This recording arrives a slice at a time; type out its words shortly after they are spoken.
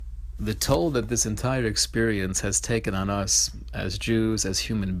The toll that this entire experience has taken on us as Jews, as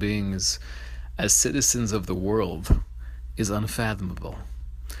human beings, as citizens of the world is unfathomable.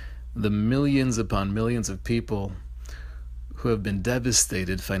 The millions upon millions of people who have been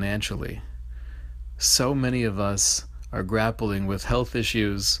devastated financially. So many of us are grappling with health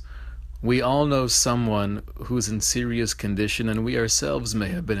issues. We all know someone who's in serious condition, and we ourselves may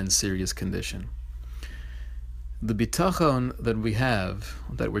have been in serious condition. The bitachon that we have,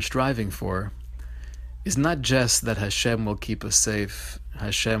 that we're striving for, is not just that Hashem will keep us safe,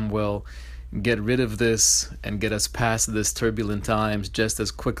 Hashem will get rid of this and get us past this turbulent times just as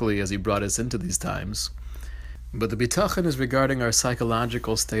quickly as He brought us into these times. But the bitachon is regarding our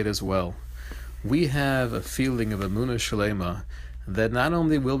psychological state as well. We have a feeling of emunah shlema that not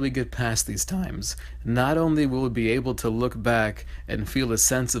only will we get past these times, not only will we be able to look back and feel a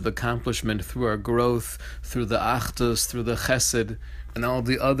sense of accomplishment through our growth, through the achdus, through the chesed, and all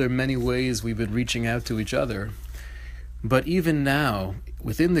the other many ways we've been reaching out to each other, but even now,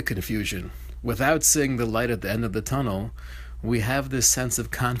 within the confusion, without seeing the light at the end of the tunnel, we have this sense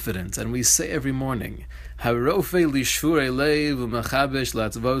of confidence, and we say every morning, Harofei lishvurei leiv u'mechabesh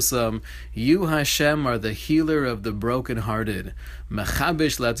latzvosam. You, Hashem, are the healer of the brokenhearted.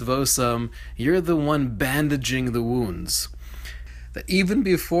 Mechabesh latzvosam. You're the one bandaging the wounds. That even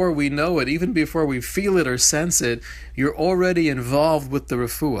before we know it, even before we feel it or sense it, you're already involved with the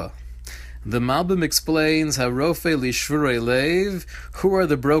refuah. The Malbim explains, Harofei lishvurei leiv, who are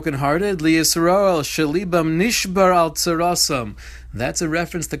the brokenhearted? Liyisrael shelibam nishbar al tzarasam. That's a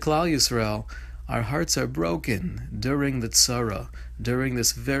reference to Klal Yisrael. Our hearts are broken during the tzara, during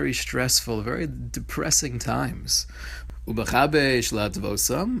this very stressful, very depressing times. Ubachabesh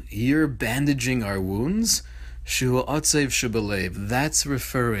latvosam, you're bandaging our wounds. Shu otzev shubalev. That's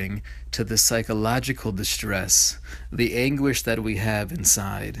referring to the psychological distress, the anguish that we have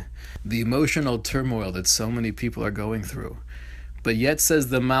inside, the emotional turmoil that so many people are going through. But yet, says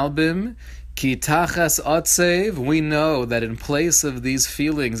the Malbim, Ki tachas otzev, we know that in place of these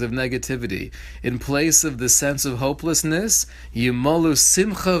feelings of negativity, in place of the sense of hopelessness, yimolu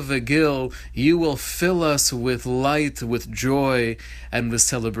simcha v'gil, you will fill us with light, with joy, and with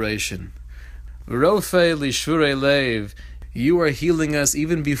celebration. Rofei lishvurei leiv, you are healing us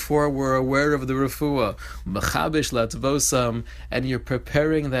even before we're aware of the refuah. Mechabesh latvosam, and you're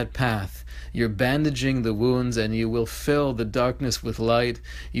preparing that path. You're bandaging the wounds, and you will fill the darkness with light.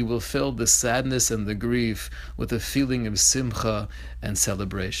 You will fill the sadness and the grief with a feeling of simcha and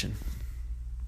celebration.